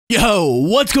Yo,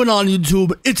 what's going on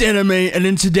YouTube? It's Anime, and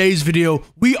in today's video,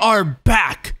 we are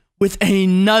back with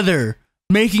another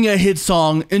making a hit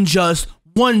song in just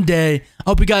one day. I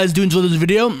hope you guys do enjoy this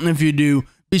video, and if you do,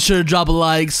 be sure to drop a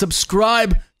like,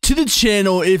 subscribe to the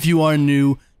channel if you are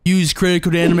new, use creator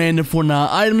code anime in the Fortnite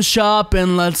item shop,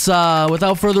 and let's,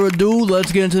 without further ado,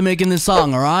 let's get into making this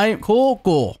song, alright?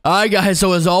 Cool. Alright guys,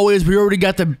 so as always, we already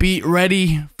got the beat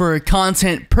ready for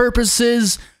content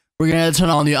purposes. We're gonna turn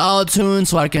on the auto-tune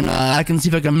so I can see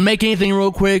if I can make anything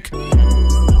real quick.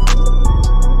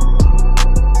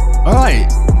 Alright.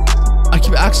 I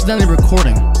keep accidentally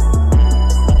recording.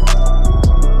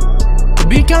 The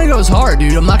beat kinda goes hard,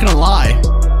 dude, I'm not gonna lie.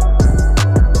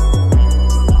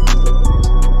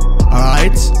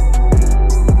 Alright.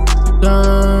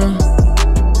 Dun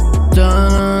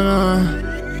dun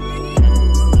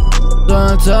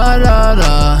dun da da da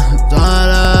da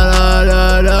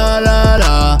da da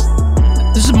da.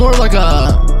 This is more like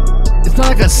it's not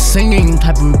like a singing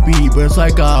type of beat, but it's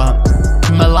like a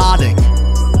melodic,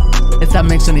 if that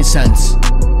makes any sense.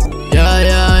 Yeah,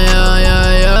 yeah, yeah,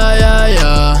 yeah, yeah, yeah,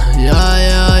 yeah, yeah,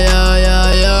 yeah, yeah,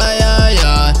 yeah, yeah,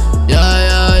 yeah, yeah,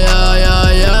 yeah, yeah,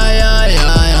 yeah,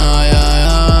 yeah, yeah,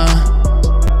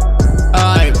 yeah.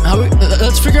 Alright,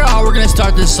 let's figure out how we're gonna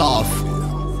start this off.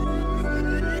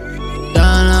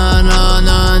 Na na na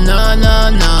na na na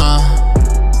na.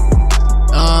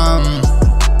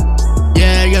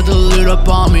 Yeah, I got the loot up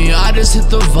on me. I just hit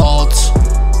the vault.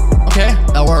 Okay,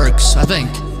 that works, I think.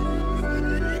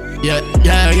 Yeah,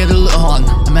 I got the loot. Hold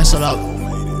on, I messed it up.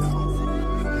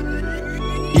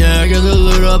 Yeah, I got the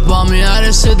loot up on me. I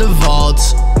just hit the vault.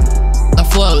 That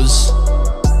flows.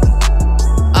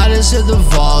 I just hit the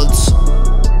vault.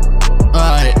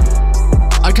 Alright.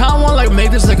 I kinda wanna like make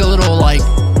this like a little like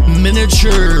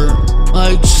miniature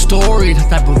like story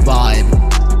type of vibe.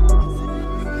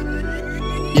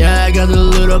 Yeah, I got the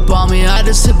loot up on me, I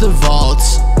just hit the vault.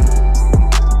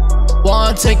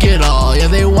 Wanna take it all, yeah,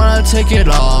 they wanna take it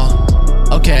all.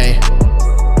 Okay.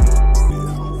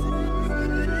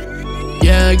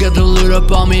 Yeah, I got the loot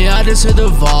up on me, I just hit the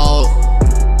vault.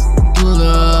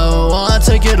 Wanna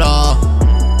take it all.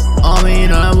 I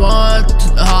mean, I want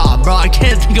bro, I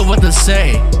can't think of what to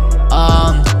say.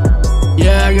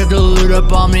 Yeah, I got the loot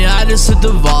up on me, I just hit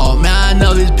the vault. Man, I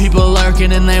know these people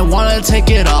lurking and they wanna take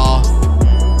it all.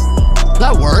 Does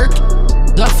that work?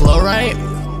 Does that flow right?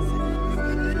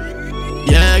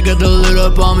 Yeah, I got the loot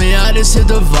up on me, I just hit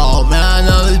the vault. Man, I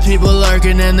know these people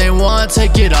lurking and they wanna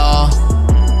take it all.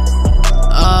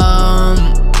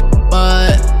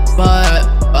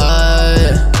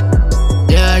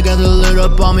 Yeah, I got the loot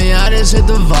up on me, I just hit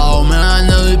the vault. Man, I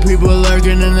know these people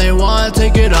lurking and they wanna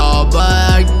take it all. But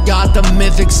I got the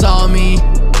mythics on me.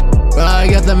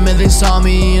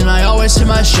 And I always hit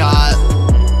my shot.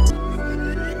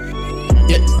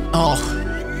 Yeah, oh,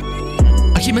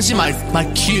 I keep missing my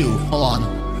cue. Hold on.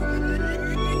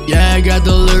 Yeah, I got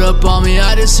the loot up on me,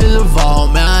 I just hit the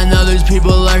vault. Man, I know there's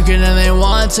people lurking and they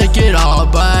wanna take it all.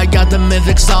 But I got the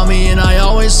mythics on me and I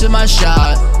always hit my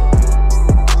shot.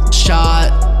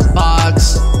 Shot,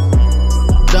 box.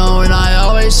 No, and I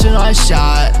always hit my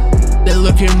shot. They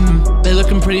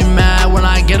looking pretty mad when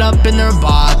I get up in their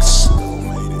box.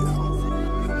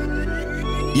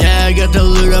 Yeah, I got the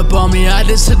loot up on me, I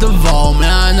just hit the vault.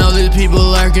 Man, I know these people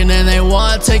lurking and they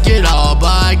wanna take it all. But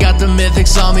I got the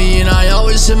mythics on me and I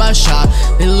always hit my shot.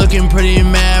 They looking pretty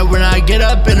mad when I get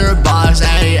up in her box.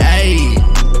 Hey, hey.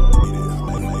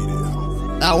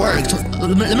 That worked.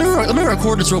 Let me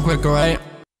record this real quick, alright?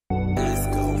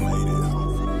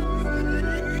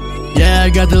 Yeah, I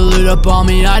got the loot up on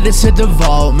me, I just hit the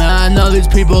vault. Man, I know these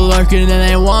people lurking and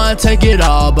they wanna take it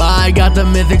all. But I got the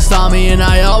mythics on me and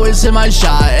I always hit my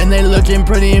shot. And they looking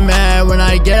pretty mad when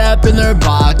I get up in their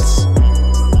box.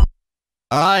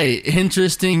 Alright,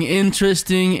 interesting.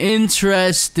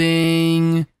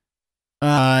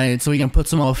 Alright, so we can put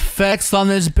some effects on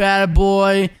this bad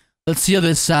boy. Let's see how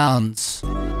this sounds.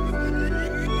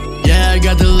 Yeah, I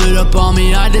got the loot up on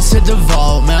me, I just hit the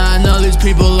vault. Man, I know these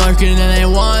people lurking and they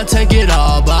wanna take it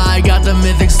all. But I got the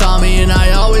mythics on me and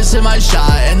I always hit my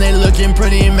shot. And they looking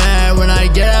pretty mad when I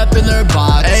get up in their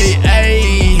box. Hey,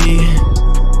 hey.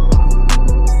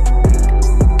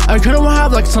 I kinda wanna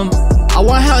have like I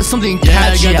wanna have something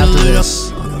catchy after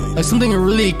this. Like something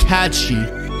really catchy.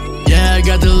 Yeah, I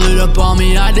got the loot up on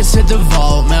me, I just hit the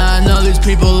vault. Man, I know these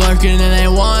people lurking and they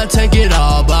wanna take it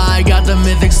all. But I got the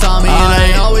mythics on me and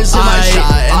I always hit my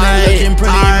shot. And they looking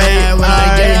pretty mad when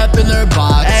I get up in their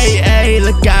box. Hey,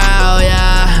 look out,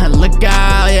 yeah. Look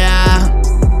out, yeah.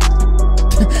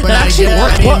 That actually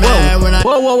worked.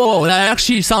 Whoa. That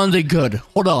actually sounded good.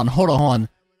 Hold on.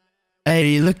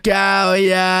 Hey, look out,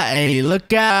 yeah. Hey,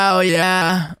 look out,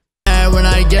 yeah. And when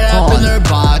I get up in their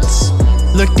box,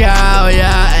 look out,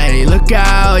 yeah. Hey, look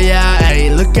out, yeah.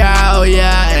 Hey, look out,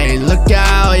 yeah. Hey, look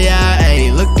out, yeah.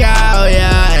 Hey, look out,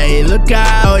 yeah. Hey, look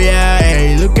out, yeah.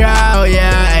 Hey, look out,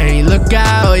 yeah. Hey, look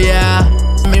out, yeah.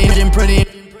 Pretty.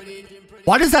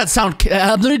 Why does that sound?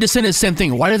 I'm literally just saying the same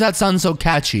thing. Why does that sound so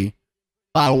catchy?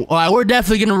 We're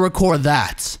definitely gonna record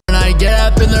that. When I get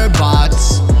up in their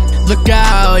box, look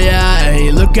out, yeah.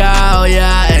 Hey, look out,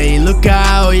 yeah. Hey, look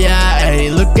out, yeah.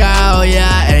 Hey, look out,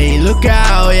 yeah. Hey, look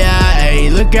out, yeah. Hey,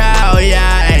 look out,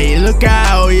 yeah. Hey, look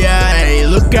out, yeah. Hey,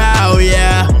 look out,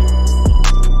 yeah.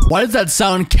 Why does that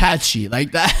sound catchy?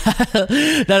 Like that?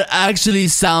 That actually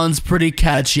sounds pretty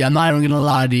catchy. I'm not even gonna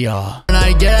lie to y'all. When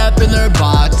I get up in their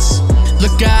box,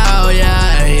 look out,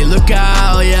 yeah. Hey, look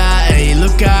out, yeah. Hey,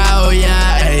 look out,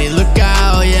 yeah. Hey, look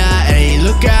out, yeah. Hey,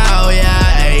 look out,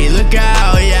 yeah. Hey, look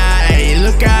out, yeah. Hey,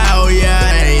 look out, yeah.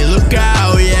 Hey, look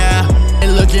out, yeah.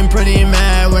 Hey, looking pretty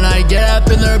mad when I get up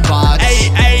in their box. Hey,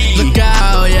 hey. Look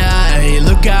out, yeah. Hey,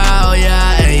 look out,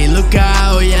 yeah. Hey, look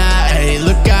out, yeah. Hey,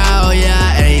 look out,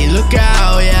 yeah. Hey, look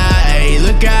out, yeah. Hey,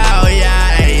 look out,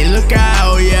 yeah. Hey, look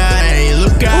out, yeah. Hey,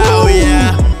 look out,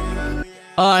 yeah.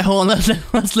 Alright, hold on.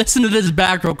 Let's listen to this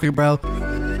back real quick, bro.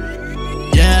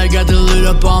 Yeah, I got the loot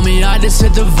up on me, I just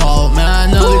hit the vault. Man,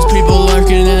 I know these people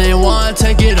lurking and they wanna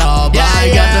take it all, but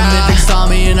I got the mythics on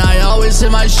me and I always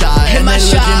hit my shot. And they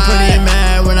looking pretty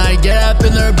mad when I get up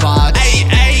in their box. Hey,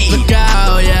 hey. Look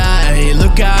out, yeah. Hey,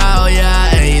 look out, yeah.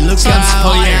 Hey, look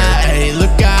out, yeah. Hey,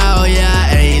 look out, yeah.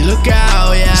 Hey, look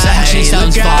out, yeah. This actually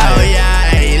sounds fire. Yeah.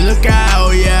 Hey, look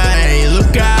out, yeah. Hey,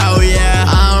 look out, yeah.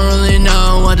 I don't really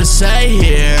know what to say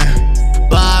here,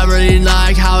 but I really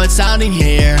like how it's sounding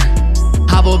here.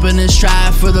 Hop up in this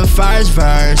track for the first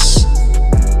verse.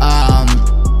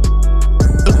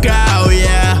 Look out,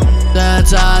 yeah. Da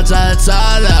da da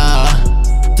da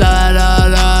da da da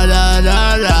da da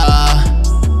da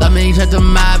da. Let me check the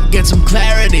map, get some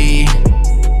clarity.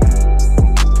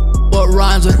 What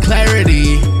rhymes with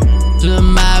clarity? To the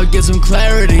map, get some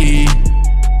clarity.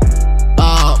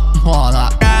 Hold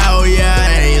on. Look out, yeah.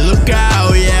 Hey, look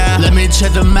out, yeah. Let me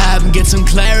check the map and get some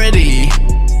clarity.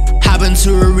 Happen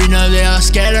to arena, they are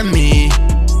scared of me.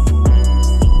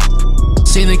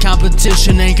 Seen the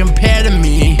competition ain't compared to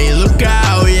me. Hey, look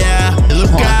out, yeah.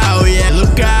 Look out, yeah.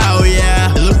 Look out,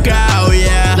 yeah. Look out,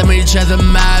 yeah. Let me check the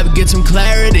map, get some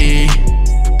clarity.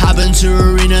 Happen to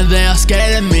arena, they are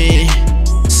scared of me.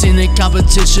 Seen the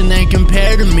competition ain't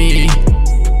compared to me.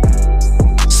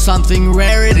 Something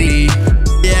rarity,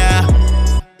 yeah.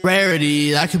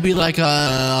 Rarity, that could be like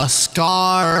a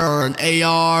SCAR or an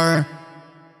AR.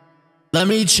 Let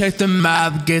me check the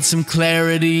map, get some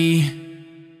clarity.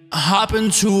 Hop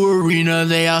into arena,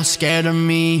 they are scared of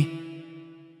me.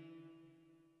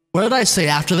 What did I say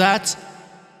after that?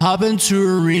 Hop into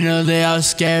arena, they are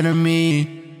scared of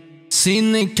me.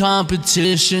 Seen the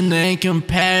competition, they ain't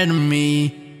compared to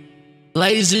me.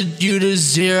 Lasered you to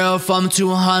 0 from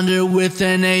 200 with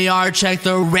an AR, check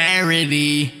the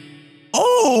rarity.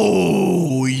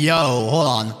 Oh, yo, hold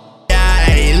on. Yeah,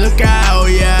 hey, look out,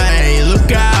 yeah, hey,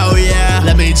 look out, yeah.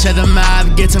 Let me check the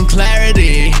map, get some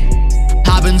clarity.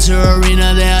 Hop into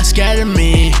arena, they are scared of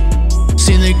me.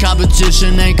 Seen the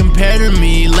competition, ain't compared to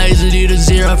me. Lasered you to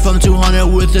 0 from 200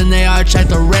 with an AR, check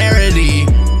the rarity.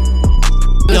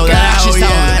 Yo, that actually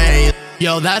sounds,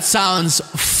 yo, that sounds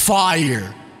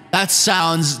fire. That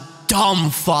sounds dumb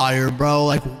fire, bro.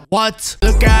 Like, what?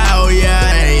 Look out,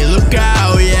 yeah. Hey, look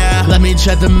out, yeah. Let me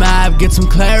check the map, get some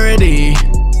clarity.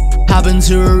 Hop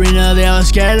into arena, they are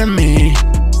scared of me.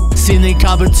 Seen the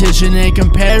competition, ain't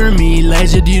compared to me.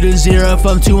 Lasered you to 0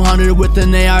 from 200 with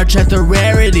an AR, check the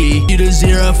rarity. You to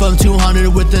 0 from 200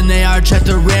 with an AR, check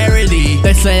the rarity.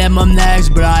 They say I'm up next,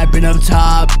 but I've been up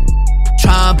top.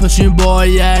 Tryna push you, boy,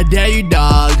 yeah, dare you,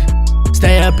 dog.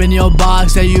 Stay up in your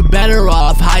box, say you better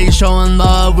off. How you showing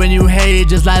love when you hate it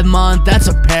just last month? That's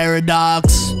a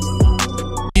paradox.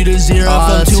 You to 0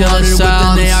 from 200 with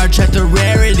an AR, check the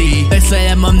rarity. They say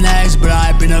I'm up next, but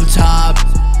I've been up top.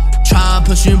 Tryna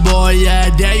push you, boy,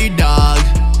 yeah, dare you, dog.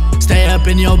 Stay up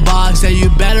in your box, say you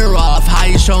better off. How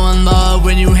you showing love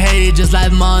when you hate it just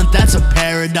last month? That's a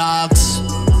paradox.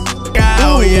 Look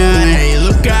out, yeah, hey,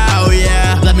 look out,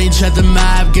 yeah. Let me check the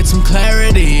map, get some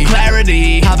clarity.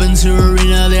 Clarity. Hop into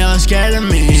arena, they are scared of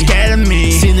me. Scared of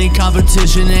me. Seen the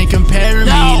competition, ain't compared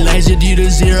to me. Lasered you to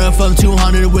 0 from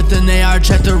 200 with an AR,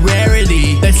 check the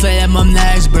rarity. They say I'm up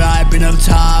next, but I've been up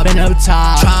top. Been up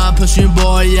top. Tryna push you,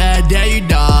 boy, yeah, dare you,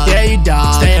 dog. Dare you,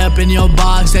 dog. Stay up in your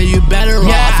box, say you better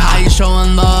off. How you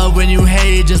showing love when you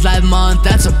hate it just last month?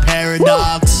 That's a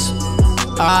paradox.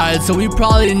 Alright, so we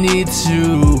probably need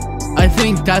to I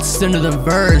think that's the end of the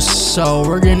verse, so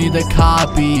we're gonna need to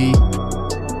copy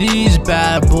these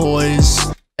bad boys,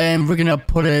 and we're gonna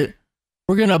put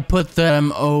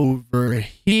them over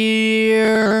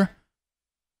here.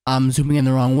 I'm zooming in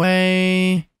the wrong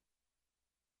way.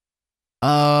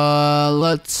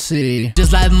 Let's see.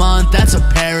 Just last month, that's a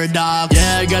paradox.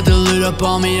 Yeah, I got the loot up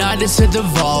on me, I just hit the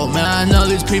vault. Man, I know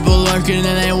these people lurking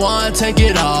and they wanna take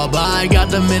it all, but I got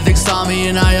the mythics on me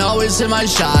and I always hit my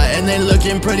shot. And they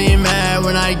looking pretty mad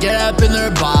when I get up in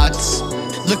their box.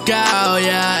 Look out,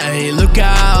 yeah, hey, look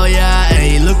out, yeah,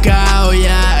 hey, look out,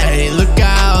 yeah, hey, look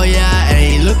out, yeah,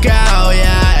 hey, look out,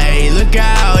 yeah, hey, look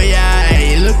out, yeah,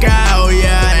 hey, look out,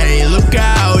 yeah, hey, look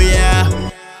out,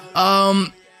 yeah.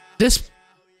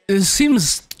 This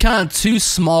seems kind of too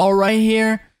small right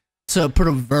here to put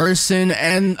a verse in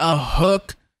and a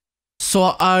hook.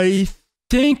 So I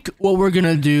think what we're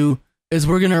gonna do is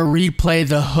we're gonna replay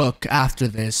the hook after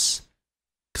this,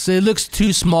 because it looks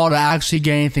too small to actually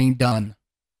get anything done.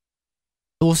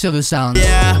 We'll see how this sounds.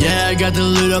 Yeah, I got the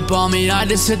loot up on me, I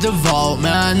just hit the vault.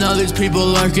 Man, I know these people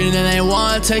lurking and they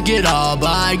wanna take it all, but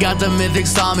I got the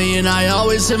mythics on me and I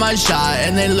always hit my shot.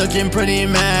 And they looking pretty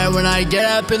mad when I get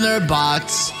up in their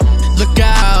box. Look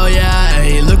out, yeah,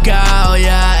 hey, look out,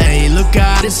 yeah, hey, look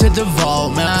out. Just hit the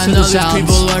vault, man, I know these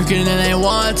people lurking and they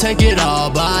wanna take it all,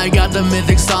 but I got the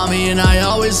mythics on me and I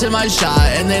always hit my shot.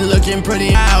 And they looking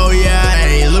pretty out, yeah,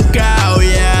 hey, look out,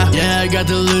 yeah. Yeah, I got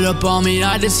the loot up on me,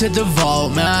 I just hit the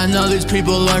vault. Man, I know these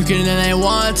people lurking and they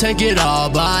wanna take it all,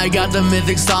 but I got the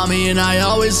mythics on me and I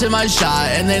always hit my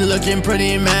shot. And they looking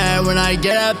pretty mad when I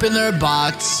get up in their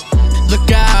box.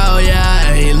 Look out, yeah,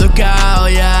 hey, look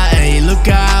out, yeah, hey, look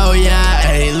out, yeah,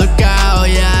 hey, look out,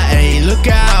 yeah, hey, look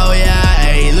out, yeah,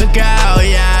 hey, look out,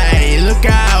 yeah, hey, look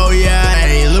out, yeah,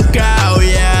 hey, look out,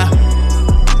 yeah.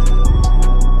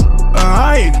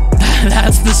 Alright,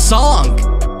 that's the song.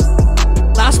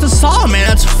 That's the song, man,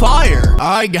 that's fire.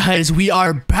 Alright guys, we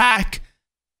are back.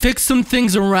 Fixed some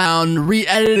things around,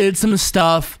 re-edited some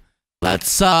stuff.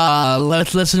 Let's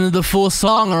listen to the full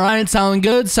song, alright? Sound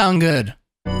good? Sound good.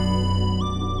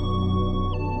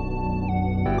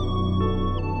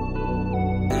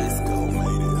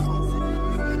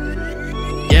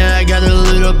 Yeah, I got the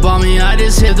loot up on me, I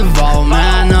just hit the vault.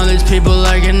 Man, I know these people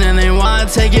lurking and they wanna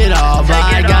take it all, but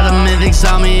I got the mythics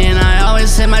on me and I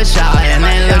always hit my shot. And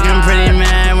they looking pretty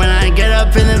mad when I get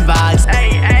up in the box.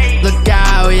 Look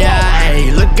out, yeah,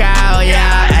 hey, look out,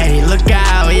 yeah, hey, look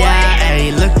out, yeah,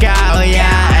 hey, look out,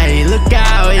 yeah, hey, look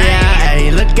out, yeah,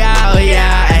 hey, look out,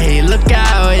 yeah, hey, look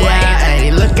out, yeah,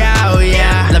 hey, look out,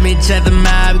 yeah. Let me check the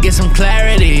map, get some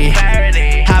clarity.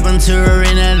 Hop into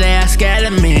arena, they are scared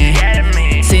of me.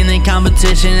 Seen the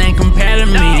competition and compare to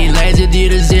me. Laser D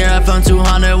to 0 from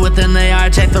 200 with an AR,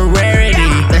 check the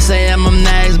rarity. They say I'm up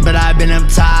next, but I've been up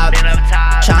top.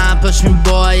 Tryna push me,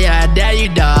 boy, yeah, I dare you,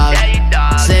 dog.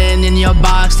 Sitting in your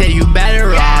box, say you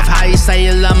better off. How you say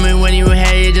you love me when you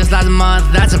hate it just last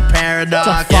month? That's a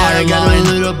paradox. Yeah, I got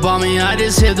the loot up on me, I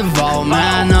just hit the vault.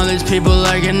 Man, I know these people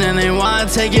lurking and they wanna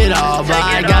take it all, but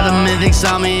I got the mythics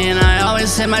on me and I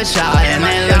always hit my shot. And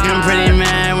they looking pretty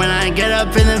mad when I get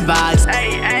up in the box.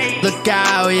 Look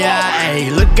out, yeah,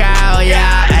 hey, look out,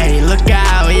 yeah, hey, look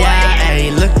out, yeah, hey,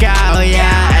 look out,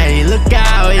 yeah, hey, look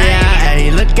out, yeah,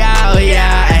 hey, look out,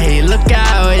 yeah, hey, look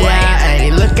out, yeah,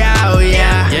 hey, look out,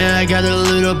 yeah. Yeah, I got the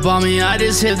loot up on me, I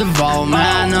just hit the vault. Man,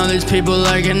 I know these people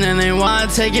lurking and they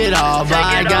wanna take it all, but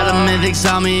I got the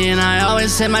mythics on me and I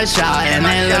always hit my shot. And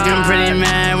they looking pretty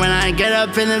mad when I get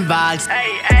up in the box.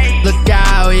 Look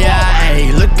out, yeah,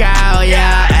 hey, look out,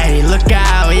 yeah, hey, look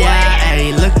out, yeah,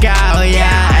 hey, look out,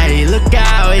 yeah, hey, look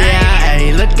out, yeah,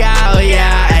 hey, look out,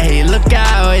 yeah, hey, look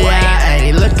out, yeah,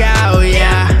 hey, look out,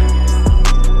 yeah.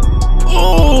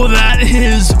 Oh, that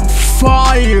is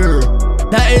fire.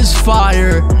 That is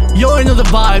fire. You already know the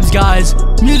vibes, guys.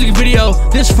 Music video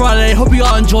this Friday. Hope you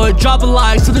all enjoyed. Drop a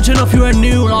like to the channel if you are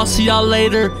new, and I'll see y'all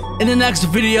later in the next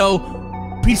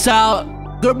video. Peace out.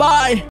 Goodbye.